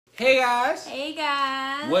Hey guys! Hey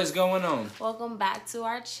guys! What's going on? Welcome back to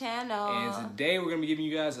our channel. And today we're going to be giving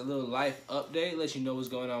you guys a little life update, let you know what's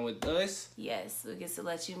going on with us. Yes, we get to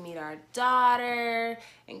let you meet our daughter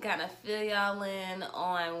and kind of fill y'all in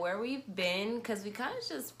on where we've been, because we kind of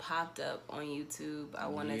just popped up on YouTube. I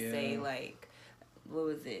want to say, like, what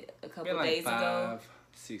was it, a couple days ago?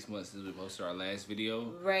 6 months since we posted our last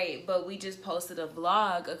video. Right, but we just posted a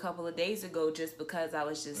vlog a couple of days ago just because I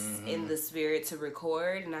was just in the spirit to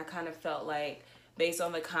record, and I kind of felt like, based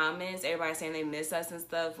on the comments, everybody saying they miss us and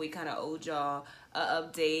stuff, we kind of owed y'all an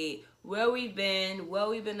update, where we've been, what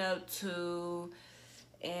we've been up to,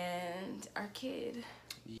 and our kid.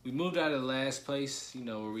 We moved out of the last place, you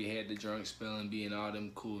know, where we had the drunk spelling bee and all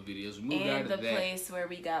them cool videos. We moved out of that. And the place where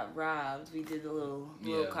we got robbed. We did a little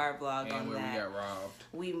car vlog on that. And where we got robbed.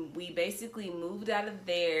 We basically moved out of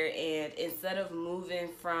there, and instead of moving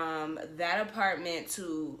from that apartment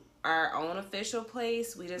to our own official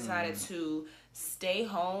place, we decided to stay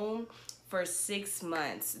home for 6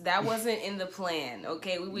 months. That wasn't in the plan,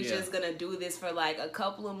 okay? We were just gonna do this for like a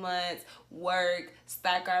couple of months, work,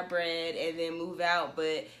 stack our bread, and then move out. But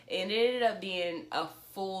it ended up being a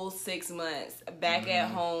full 6 months back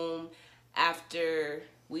at home after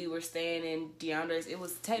we were staying in DeAndre's. It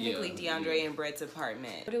was technically DeAndre and Brett's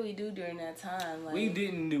apartment. What did we do during that time? Like, we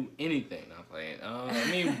didn't do anything. I'm playing. I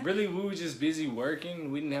mean, really, we were just busy working.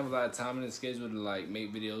 We didn't have a lot of time in the schedule to like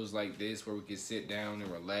make videos like this where we could sit down and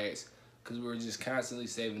relax. Because we were just constantly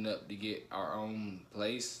saving up to get our own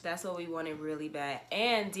place. That's what we wanted really bad.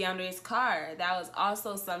 And DeAndre's car. That was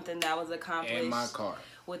also something that was accomplished. And my car.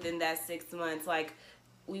 Within that 6 months. Like,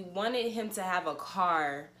 we wanted him to have a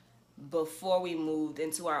car before we moved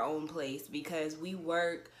into our own place. Because we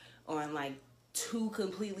work on, like, 2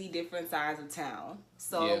 completely different sides of town.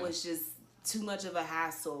 So it was just too much of a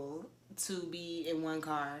hassle to be in one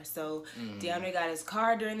car. So DeAndre got his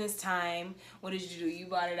car during this time. What did you do? You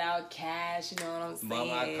bought it out cash, you know what I'm saying? Bought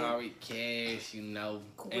my car with cash, you know.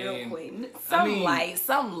 Real quick. Some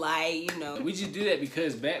light, you know. We just did that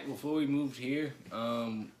because back before we moved here,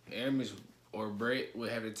 Aramis or Brett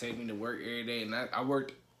would have to take me to work every day, and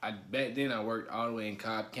back then I worked all the way in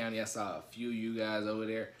Cobb County. I saw a few of you guys over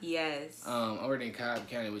there. Yes. I worked in Cobb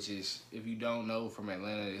County, which is, if you don't know, from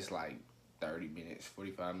Atlanta, it's like 30 minutes,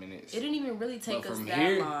 45 minutes. It didn't even really take us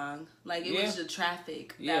that long. Like, it was the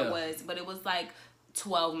traffic that was, but it was like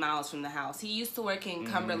 12 miles from the house. He used to work in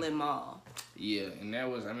Cumberland Mall. Yeah, and that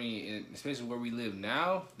was, I mean, especially where we live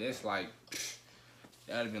now, that's like,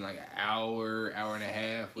 that would have been like an hour and a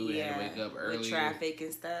half. We would have to wake up early. With traffic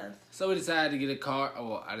and stuff. So we decided to get a car. Oh,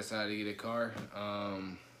 well, I decided to get a car.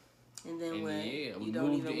 And then what? Yeah, you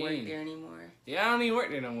don't even work there anymore. Yeah, I don't even work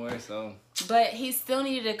there no more, so. But he still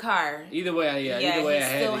needed a car. Either way, either way, he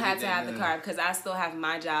still had to have the car because I still have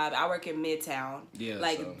my job. I work in Midtown,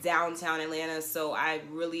 downtown Atlanta, so I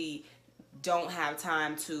really don't have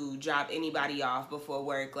time to drop anybody off before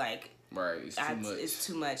work. Like, right, it's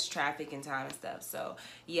too much traffic and time and stuff. So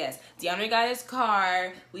yes, DeAndre got his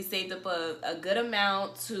car. We saved up a good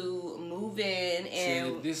amount to move in,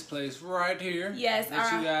 and this place right here. Yes,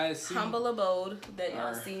 that you guys see. Humble abode that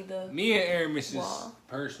y'all see. Me and Aramis is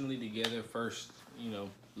personally together. First, you know,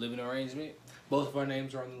 living arrangement. Both of our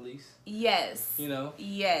names are on the lease. Yes. You know.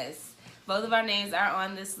 Yes, both of our names are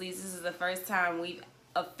on this lease. This is the first time we've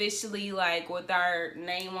officially, like, with our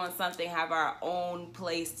name on something, have our own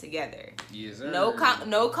place together. Yes, sir. No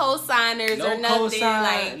co-signers or nothing.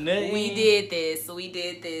 Like, we did this.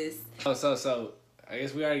 So I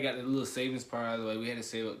guess we already got the little savings part out of the way. We had to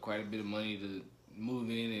save up quite a bit of money to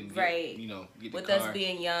move in and get, you know, get the with car. Us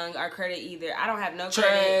being young, our credit I don't have no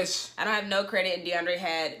credit. I don't have no credit, and DeAndre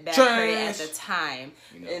had bad credit at the time.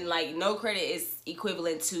 You know. And like, no credit is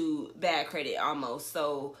equivalent to bad credit almost.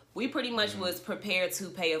 So we pretty much was prepared to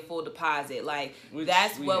pay a full deposit. Like,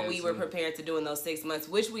 that's what we were prepared to do in those 6 months,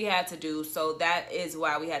 which we had to do. So that is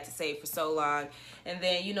why we had to save for so long. And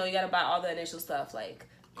then, you know, you got to buy all the initial stuff, like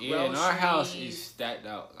groceries. Yeah, and our house is stacked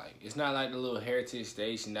out. Like, it's not like the little Heritage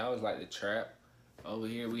Station. That was like the Trap. Over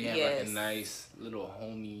here we have like a nice little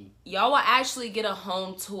homey. Y'all will actually get a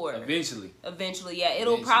home tour. Eventually, yeah.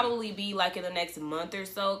 It'll probably be like in the next month or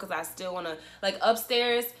so, because I still want to, like,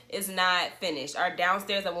 upstairs is not finished. Our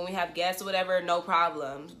downstairs, like when we have guests or whatever, no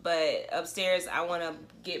problems. But upstairs, I want to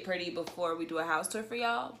get pretty before we do a house tour for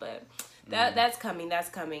y'all. But that's coming.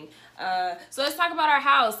 So let's talk about our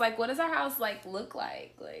house. Like, what does our house look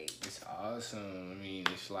like? Like, it's awesome. I mean,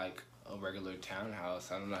 it's like a regular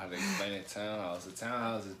townhouse. I don't know how to explain a townhouse. A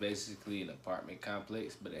townhouse is basically an apartment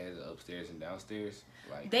complex, but it has an upstairs and downstairs.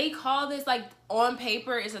 Like, they call this, like, on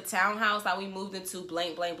paper, it's a townhouse. Like, we moved into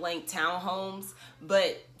blank, blank, blank townhomes.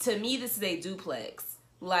 But to me, this is a duplex.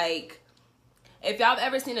 Like, if y'all have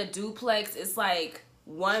ever seen a duplex, it's like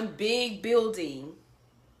one big building,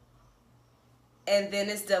 and then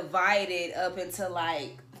it's divided up into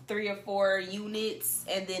like 3 or 4 units,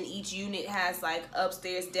 and then each unit has like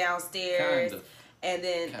upstairs, downstairs. Kind of. And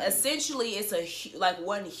then essentially it's like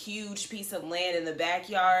one huge piece of land in the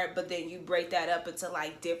backyard, but then you break that up into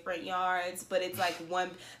like different yards. But it's like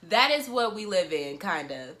one. That is what we live in,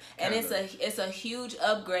 kind of. And it's a huge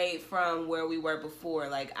upgrade from where we were before.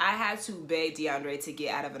 Like, I had to beg DeAndre to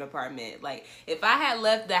get out of an apartment. Like, if I had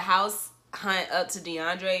left the house hunt up to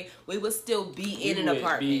DeAndre, we would still be in an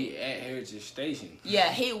apartment. Be at Heritage Station.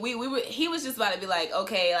 Yeah, he was just about to be like,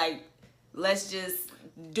 okay, like, let's just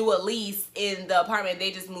do a lease in the apartment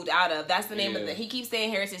they just moved out of. That's the name of the. He keeps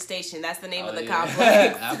saying Heritage Station. That's the name of the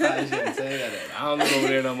complex. I probably shouldn't say that. I don't live over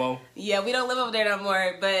there no more. Yeah, we don't live over there no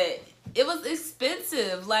more. But it was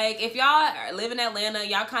expensive. Like, if y'all live in Atlanta,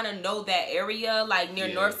 y'all kind of know that area, like near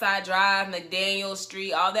Northside Drive, McDaniel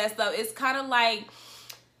Street, all that stuff. It's kind of like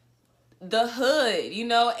the hood, you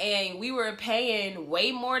know. And we were paying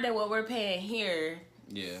way more than what we're paying here.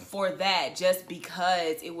 Yeah. For that, just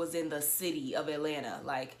because it was in the city of Atlanta.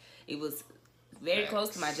 Like, it was very close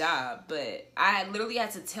to my job. But I literally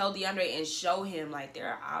had to tell DeAndre and show him, like, there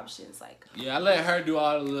are options. Like, yeah, I let her do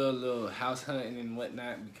all the little house hunting and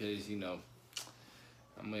whatnot because, you know,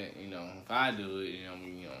 if I do it,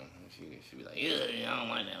 she be like, yeah, I don't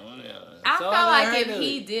like that one. I felt like if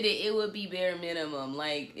he did it, it would be bare minimum.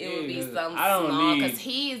 Like, it would be something small. Because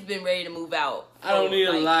he's been ready to move out. I don't need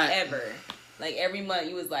a lot. Ever. Like, every month,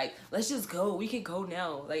 you was like, let's just go. We can go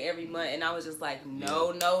now. Like, every month. And I was just like,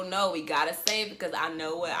 no. We got to save because I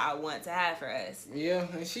know what I want to have for us. Yeah,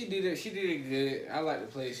 and she did it. She did it good. I like the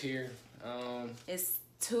place here.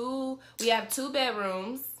 We have 2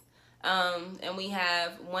 bedrooms. And we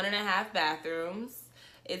have 1.5 bathrooms.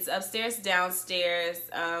 It's upstairs, downstairs.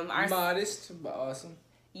 Modest, but awesome.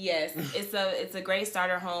 Yes, it's a great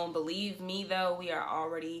starter home. Believe me, though, we are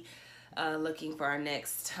already looking for our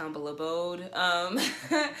next humble abode.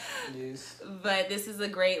 Yes. But this is a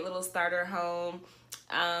great little starter home.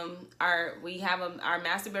 Our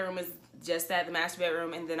master bedroom is just that, the master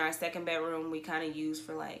bedroom, and then our second bedroom we kind of use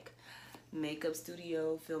for like makeup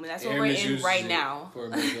studio filming. That's what we're in right now. For a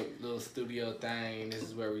makeup little studio thing. This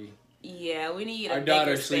is where we. Yeah, we need our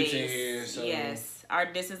daughter sleeps in here. So. Yes.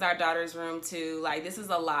 This is our daughter's room too. Like, this is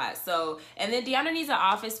a lot. So, and then DeAndre needs an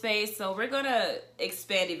office space, so we're gonna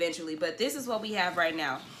expand eventually. But this is what we have right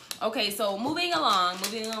now. Okay, so moving along.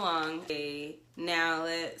 Okay, now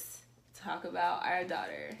let's talk about our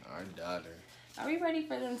daughter. Our daughter. Are we ready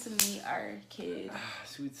for them to meet our kid?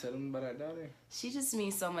 Should we tell them about our daughter? She just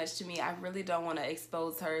means so much to me. I really don't want to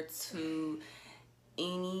expose her to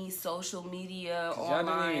any social media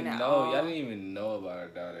online at all. Y'all didn't even know about our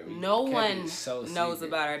daughter. No one knows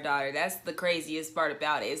about our daughter. That's the craziest part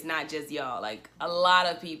about it. It's not just y'all. Like, a lot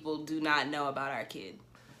of people do not know about our kid.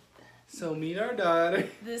 So meet our daughter.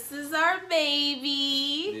 This is our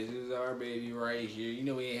baby. This is our baby right here. You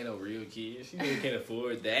know we ain't had no real kids. You know we can't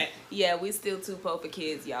afford that. Yeah, we still too poor for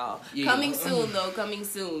kids, y'all. Yeah. Coming soon, though. Coming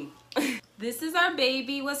soon. This is our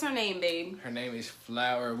baby. What's her name, babe? Her name is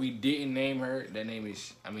Flower. We didn't name her. That name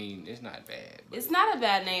is, it's not bad. It's not a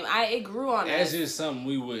bad name. It grew on us. That's just something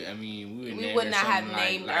we would not have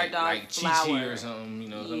named our dog like Flower. Chi-Chi or something,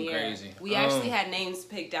 something crazy. We actually had names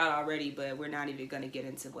picked out already, but we're not even going to get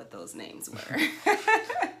into what those names were.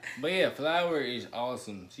 But yeah, Flower is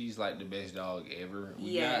awesome. She's like the best dog ever.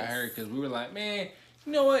 We got her because we were like, man,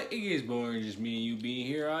 you know what? It gets boring just me and you being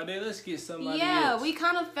here all day. Let's get somebody else. We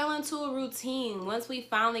kind of fell into a routine. Once we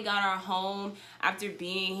finally got our home, after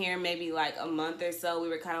being here maybe like a month or so, we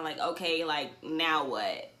were kind of like, okay, like, now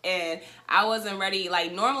what? And I wasn't ready.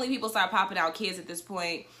 Like, normally people start popping out kids at this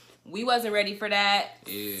point. We wasn't ready for that.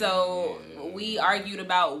 We argued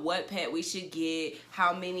about what pet we should get,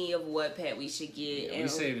 how many of what pet we should get. Yeah, we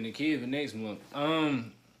saving the kids for next month.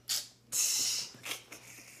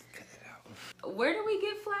 Where do we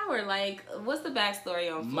get Flower? Like, what's the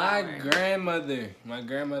backstory on My Flower? grandmother,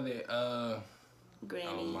 Granny.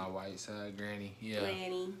 on my white side, Granny. Yeah.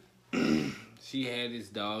 Granny. She had this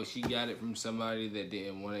dog. She got it from somebody that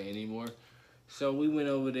didn't want it anymore. So we went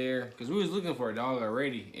over there because we was looking for a dog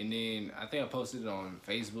already, and then I think I posted it on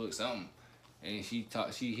Facebook something, and she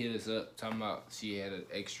hit us up talking about she had an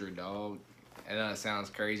extra dog. I know it sounds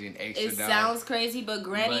crazy, an extra dog. It sounds crazy, but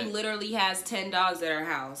Granny literally has 10 dogs at her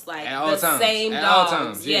house. Like, at all times. Same dogs. At all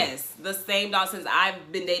times, yeah. Yes, the same dogs since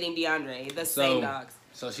I've been dating DeAndre. Same dogs.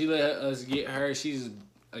 So she let us get her. She's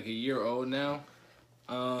like a year old now.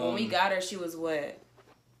 When we got her, she was what?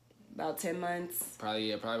 About 10 months.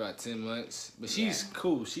 Probably about 10 months. But she's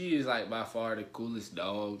cool. She is like by far the coolest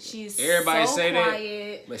dog. She's Everybody so say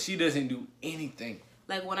quiet. that, but she doesn't do anything.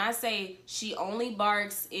 Like when I say she only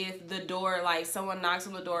barks if the door, like someone knocks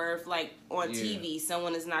on the door, if like on TV,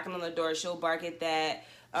 someone is knocking on the door, she'll bark at that.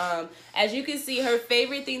 As you can see, her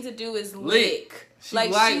favorite thing to do is lick. She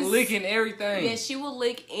like licking everything. Yeah, she will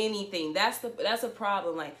lick anything. That's a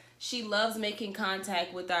problem. Like she loves making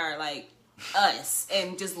contact with our us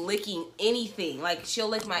and just licking anything. Like she'll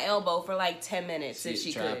lick my elbow for like 10 minutes if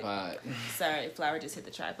she tripod. could. Sorry, Flower just hit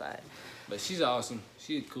the tripod. But she's awesome.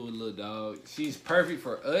 She's a cool little dog. She's perfect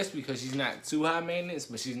for us because she's not too high maintenance,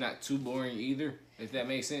 but she's not too boring either, if that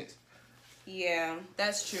makes sense. Yeah,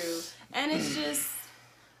 that's true. And it's just,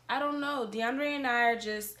 I don't know. DeAndre and I are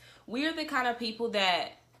just, we're the kind of people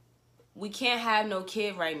that we can't have no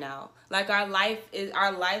kid right now. Like our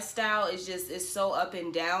lifestyle is so up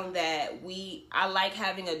and down that I like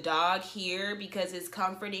having a dog here because it's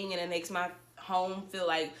comforting and it makes my home feel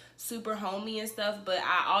like super homey and stuff. But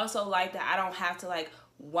I also like that I don't have to like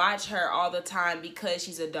watch her all the time because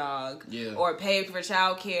she's a dog, or pay for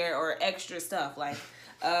childcare or extra stuff. Like,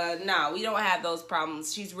 no, we don't have those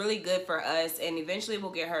problems. She's really good for us, and eventually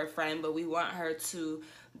we'll get her a friend. But we want her to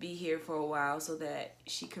be here for a while so that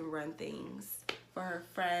she can run things for her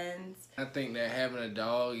friends. I think that having a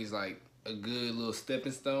dog is like a good little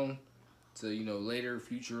stepping stone to, later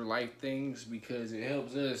future life things, because it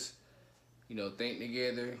helps us, think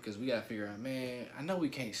together, because we gotta figure out, man, I know we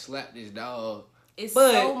can't slap this dog. It's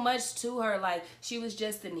so much to her. Like, she was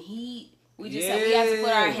just in heat. We have to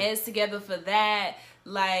put our heads together for that.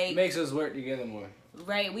 Like, it makes us work together more.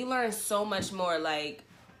 Right. We learn so much more. Like,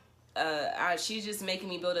 she's just making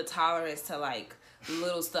me build a tolerance to like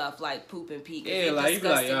little stuff like poop and pee. Yeah, like you be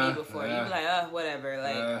like, me before. You be like, whatever.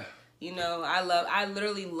 Like, I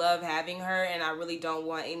literally love having her, and I really don't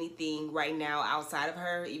want anything right now outside of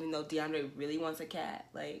her. Even though DeAndre really wants a cat.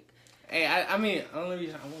 Like, hey, I mean, the only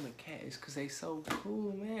reason I want a cat is because they so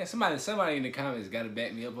cool, man. Somebody in the comments got to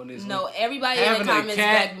back me up on this. No, one. everybody in the comments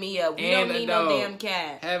back me up. We don't need no damn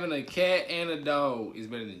cat. Having a cat and a dog is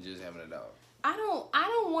better than just having a dog. I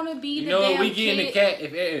don't want to be the damn damn we getting the cat.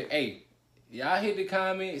 If Y'all hit the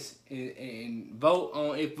comments and vote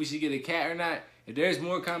on if we should get a cat or not. If there's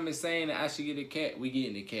more comments saying that I should get a cat, we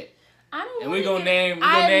getting a cat. I don't. And we're gonna name her.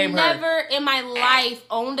 I've never in my life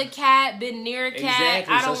owned a cat, been near a cat.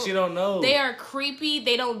 Exactly. So she don't know. They are creepy.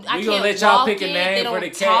 They don't. I can't gonna let y'all pick a name they don't for the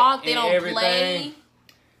cat. Talk. They don't everything. Play.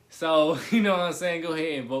 So you know what I'm saying. Go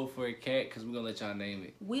ahead and vote for a cat because we're gonna let y'all name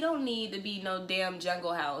it. We don't need to be no damn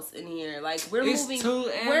jungle house in here. Like we're it's moving. 2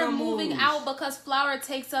 animals. We're moving out because Flower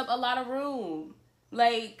takes up a lot of room.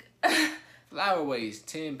 Like Flower weighs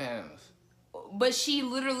 10 pounds. But she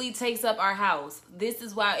literally takes up our house. This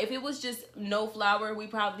is why, if it was just no Flower, we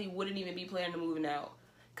probably wouldn't even be planning on moving out.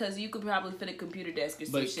 Because you could probably fit a computer desk or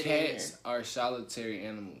some shit in there. But cats are solitary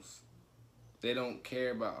animals. They don't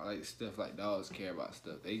care about like stuff like dogs care about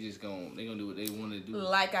stuff. They just they gonna do what they want to do.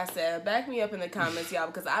 Like I said, back me up in the comments, y'all,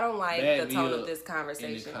 because I don't like the tone of this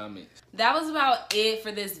conversation. In the comments. That was about it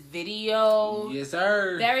for this video. Yes,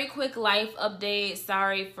 sir. Very quick life update.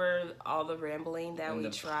 Sorry for all the rambling that we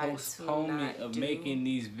tried to not postponement of making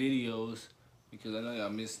these videos because I know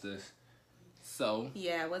y'all missed us. So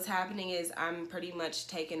yeah, what's happening is I'm pretty much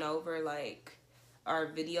taking over like our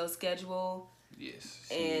video schedule. Yes.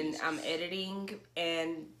 And I'm editing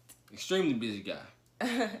and extremely busy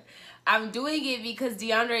guy. I'm doing it because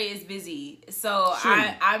DeAndre is busy. So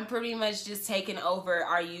I'm pretty much just taking over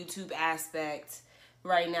our YouTube aspect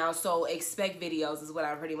right now. So expect videos is what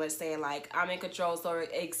I'm pretty much saying. Like I'm in control, so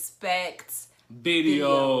expect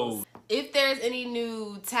videos. If there's any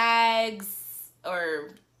new tags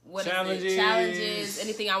or challenges,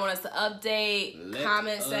 anything I want us to update,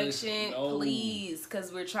 comment section, please,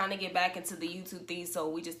 because we're trying to get back into the YouTube thing, so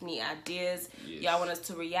we just need ideas. Yes. Y'all want us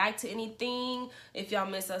to react to anything? If y'all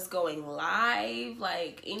miss us going live,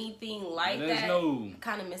 like anything like that,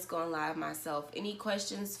 kind of miss going live myself. Any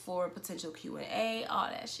questions for potential Q&A, all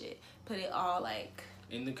that shit, put it all like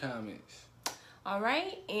in the comments. All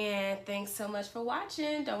right, and thanks so much for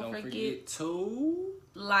watching. Don't forget to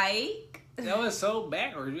like. That was so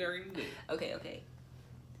backwards. We already did. Okay.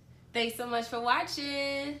 Thanks so much for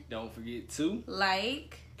watching. Don't forget to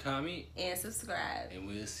like, comment, and subscribe. And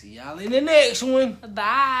we'll see y'all in the next one.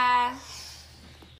 Bye.